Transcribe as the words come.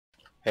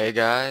Hey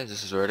guys,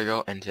 this is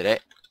Vertigo, and today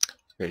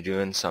we're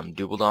doing some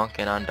Dooble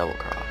Donkin on Double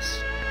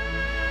Cross.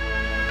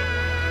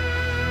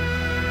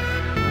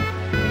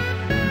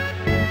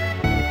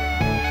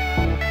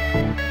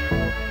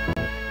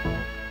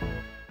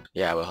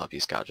 Yeah, we'll help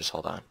you, Scout. Just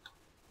hold on.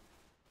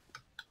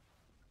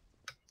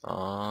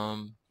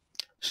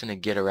 Just gonna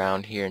get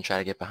around here and try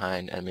to get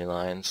behind enemy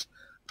lines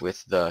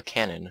with the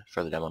cannon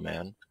for the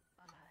Demoman,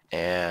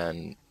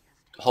 and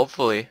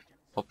hopefully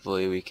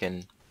we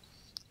can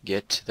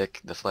get to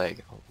the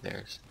flag. Oh,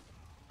 there's.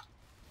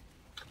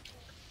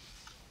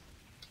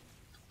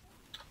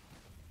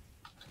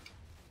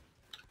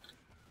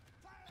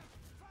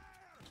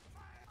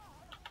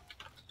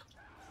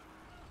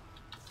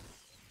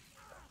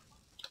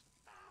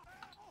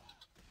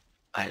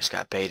 I just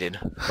got baited.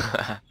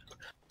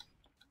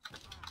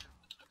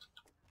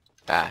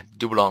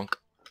 Double donk.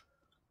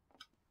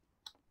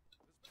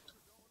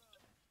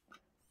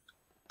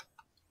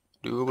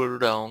 Double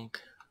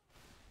donk.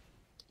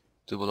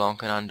 Double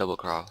donkin on double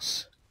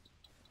cross.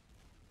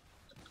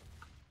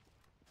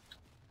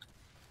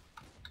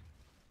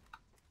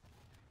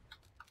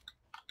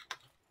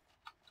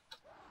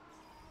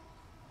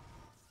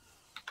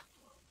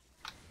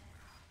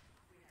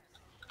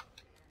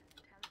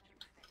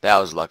 That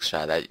was a luck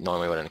shot. That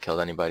normally wouldn't have killed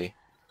anybody.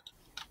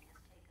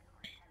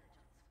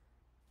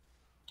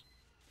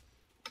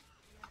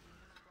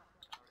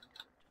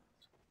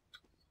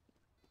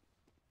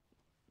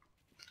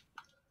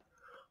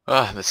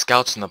 The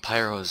scouts and the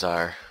pyros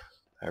are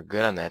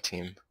good on that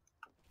team.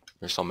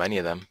 There's so many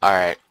of them.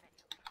 Alright.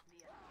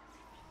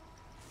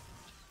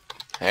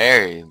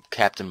 Hey,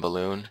 Captain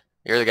Balloon.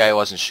 You're the guy who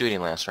wasn't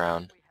shooting last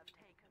round.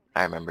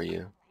 I remember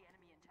you.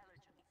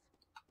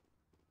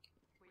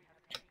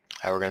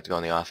 Alright, we're gonna have to go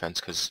on the offense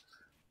because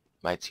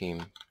my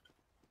team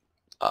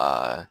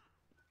actually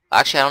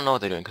I don't know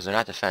what they're doing because they're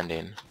not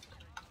defending.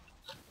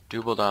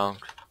 Double donk.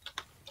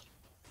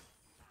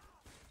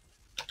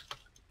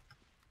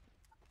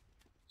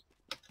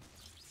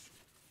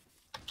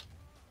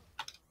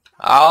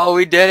 Oh,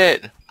 we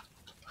did it!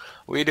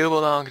 We double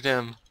donked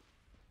him.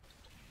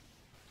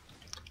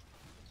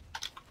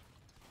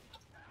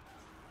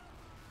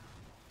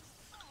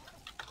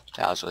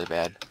 That was really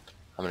bad.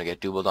 I'm gonna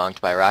get double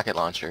donked by a rocket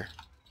launcher.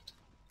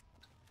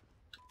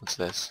 What's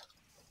this?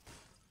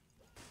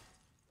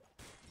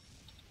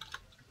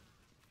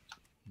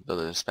 Build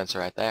a dispenser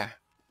right there.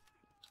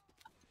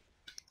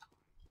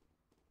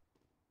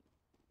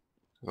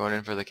 Going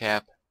in for the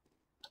cap.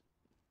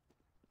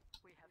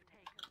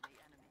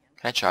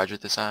 Can I charge with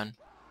this on?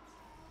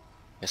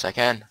 Yes, I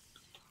can.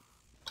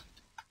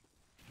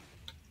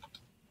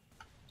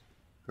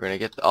 We're gonna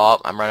get the,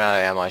 oh, I'm running out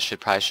of ammo.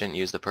 Probably shouldn't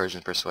use the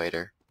Persian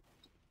Persuader.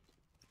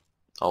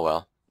 Oh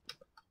well.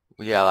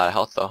 We got a lot of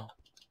health though.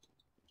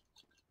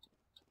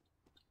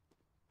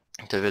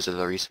 To visit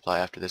the resupply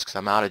after this because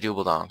I'm out of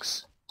double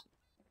donks.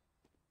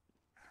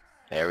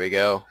 There we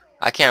go.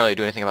 I can't really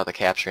do anything about the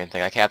capturing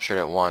thing. I captured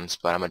it once,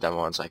 but I'm a demo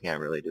one, so I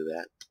can't really do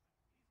that.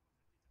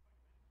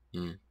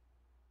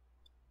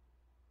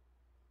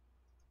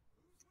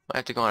 I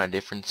have to go on a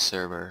different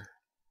server.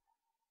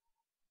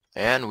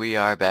 And we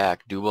are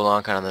back. Double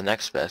Donkin on the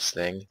next best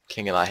thing,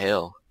 King of the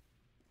Hill.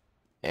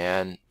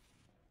 And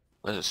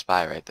there's a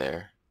spy right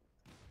there.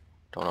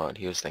 Don't know what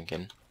he was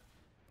thinking.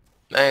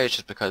 Maybe it's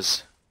just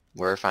because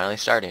we're finally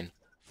starting.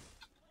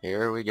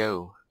 Here we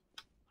go.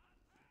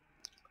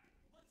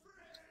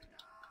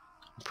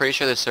 I'm pretty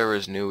sure the server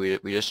is new.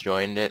 We just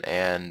joined it,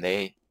 and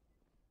they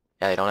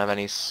don't have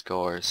any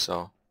scores,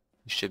 so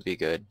we should be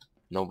good.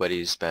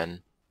 Nobody's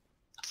been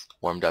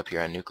warmed up here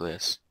on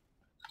Nucleus.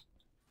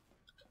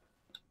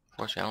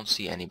 Unfortunately, I don't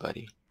see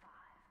anybody.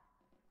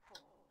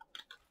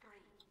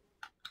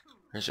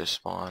 Where's their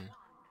spawn?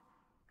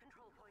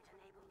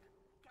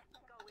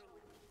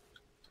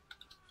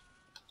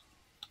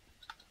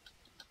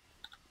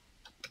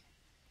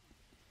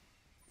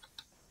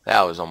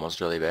 That was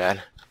almost really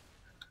bad.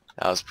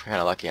 That was kind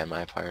of lucky on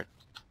my part.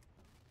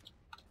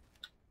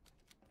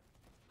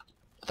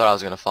 I thought I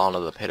was going to fall into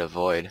the pit of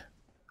void.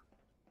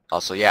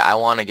 Also, yeah, I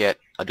want to get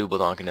a double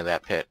donk into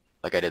that pit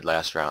like I did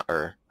last round.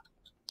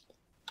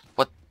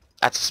 What?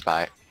 That's a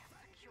spy.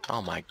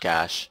 Oh my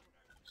gosh.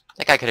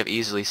 That guy could have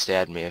easily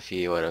stabbed me if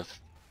he would have.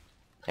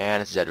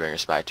 And it's a Dead Ringer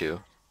spy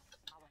too.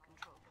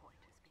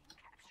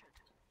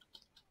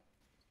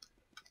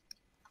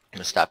 I'm going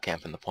to stop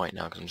camping the point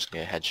now because I'm just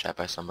going to get headshot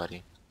by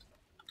somebody.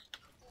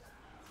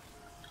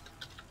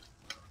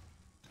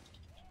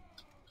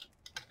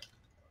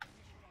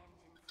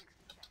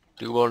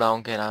 Double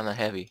donkin on the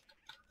heavy.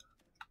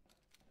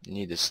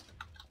 Need this.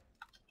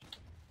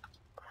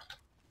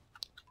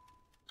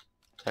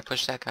 Did I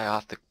push that guy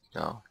off the...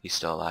 No, he's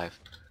still alive.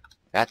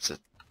 That's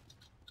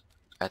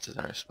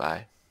another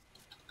spy.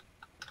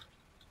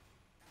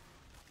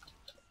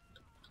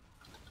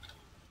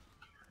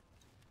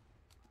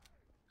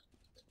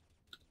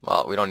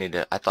 Well, we don't need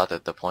to... I thought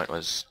that the point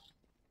was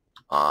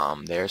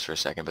theirs for a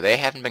second, but they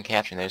haven't been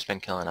capturing. They've just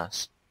been killing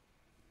us.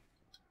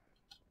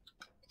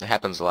 It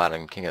happens a lot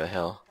in King of the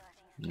Hill.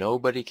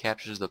 Nobody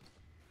captures the...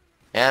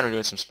 And we're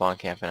doing some spawn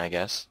camping, I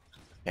guess.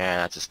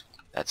 And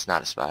that's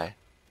not a spy.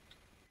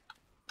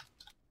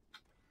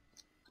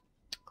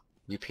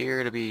 We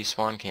appear to be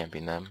swan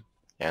camping them.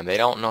 And they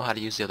don't know how to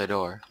use the other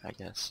door, I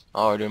guess.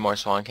 Oh, we're doing more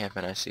swan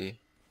camping, I see.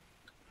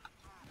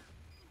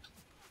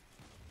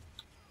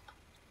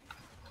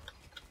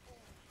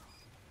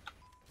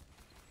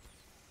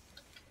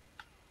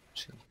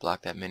 Just gonna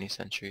block that mini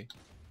sentry.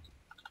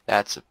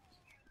 That's a...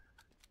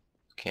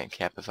 Can't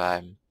cap if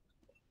I'm...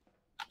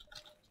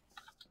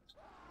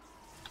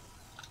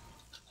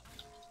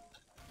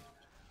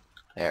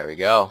 There we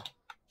go.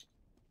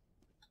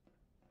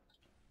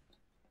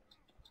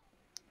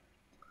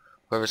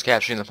 Whoever's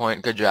capturing the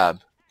point, good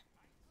job.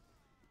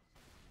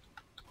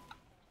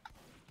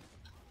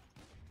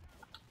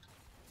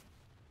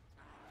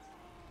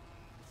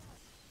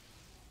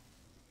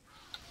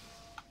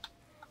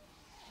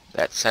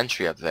 That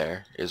sentry up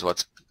there is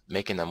what's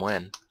making them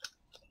win.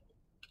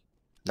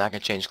 Not gonna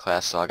change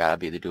class, so I gotta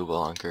be the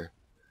Dooble Hunker.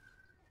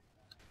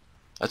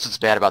 That's what's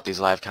bad about these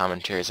live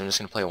commentaries. I'm just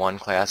gonna play one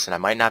class, and I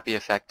might not be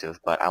effective,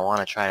 but I want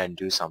to try and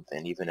do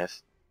something, even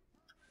if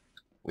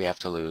we have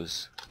to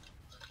lose.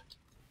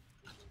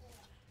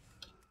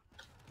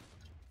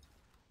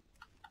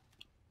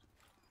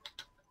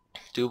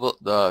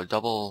 The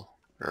double,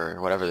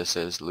 or whatever this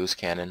is, loose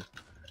cannon,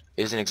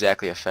 isn't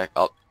exactly effective.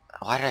 Oh,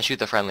 why did I shoot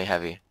the friendly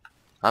heavy?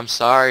 I'm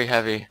sorry,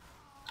 heavy.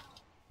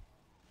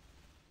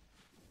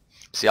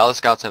 See, all the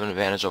scouts have an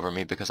advantage over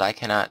me because I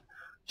cannot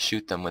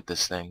shoot them with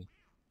this thing.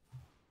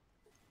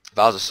 If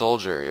I was a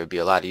soldier, it would be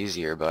a lot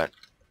easier, but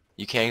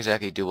you can't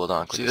exactly double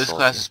dunk with this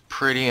class is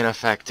pretty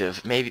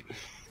ineffective. Maybe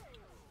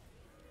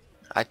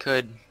I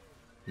could.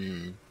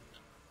 I'm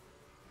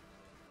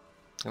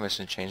just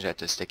gonna change that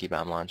to sticky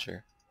bomb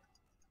launcher.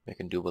 Make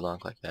a double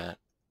dunk like that.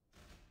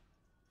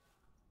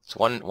 It's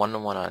one to one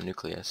on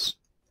nucleus.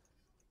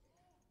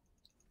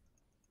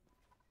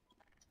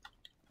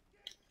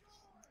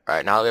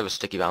 Alright, now that we have a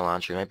sticky bomb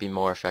launcher, it might be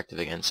more effective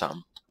against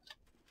some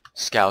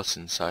scouts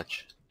and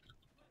such.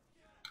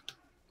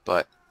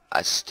 But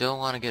I still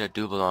want to get a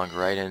double dunk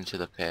right into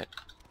the pit.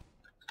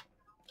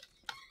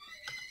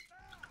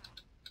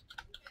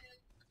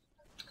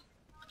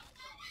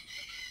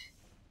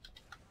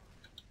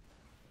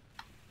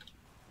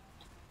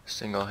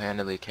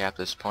 Single-handedly cap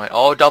this point.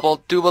 Oh, double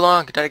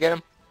dunk! Did I get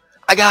him?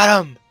 I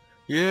got him!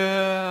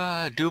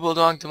 Yeah! Double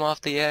dunked him off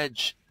the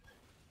edge.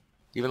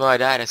 Even though I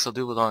died, I still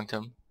double dunked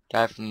him.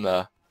 Died from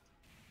the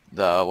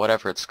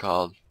whatever it's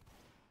called.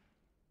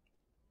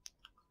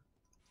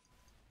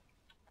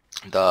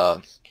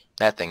 That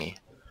thingy.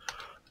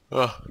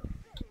 Ugh.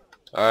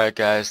 Alright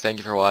guys, thank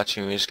you for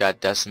watching. We just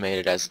got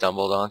decimated as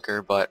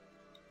Dumbledonker, but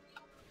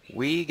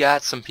we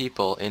got some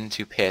people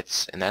into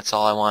pits, and that's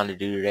all I wanted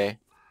to do today.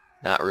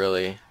 Not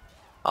really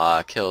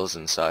kills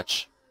and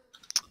such.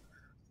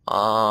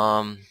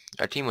 Our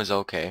team was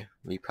okay.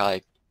 We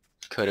probably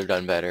could have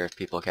done better if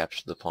people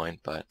captured the point,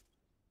 but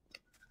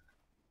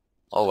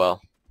oh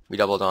well. We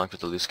double donked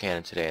with the loose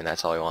cannon today, and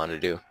that's all we wanted to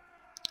do.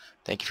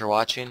 Thank you for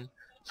watching.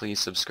 Please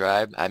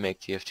subscribe. I make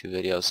TF2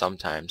 videos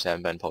sometimes.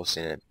 Haven't been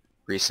posting it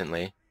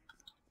recently.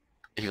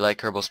 If you like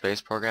Kerbal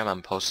Space Program,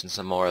 I'm posting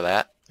some more of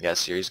that. I got a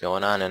series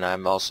going on, and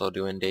I'm also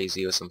doing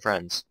DayZ with some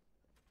friends.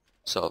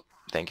 So,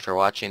 thank you for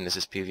watching. This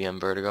is PVM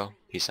Vertigo.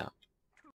 Peace out.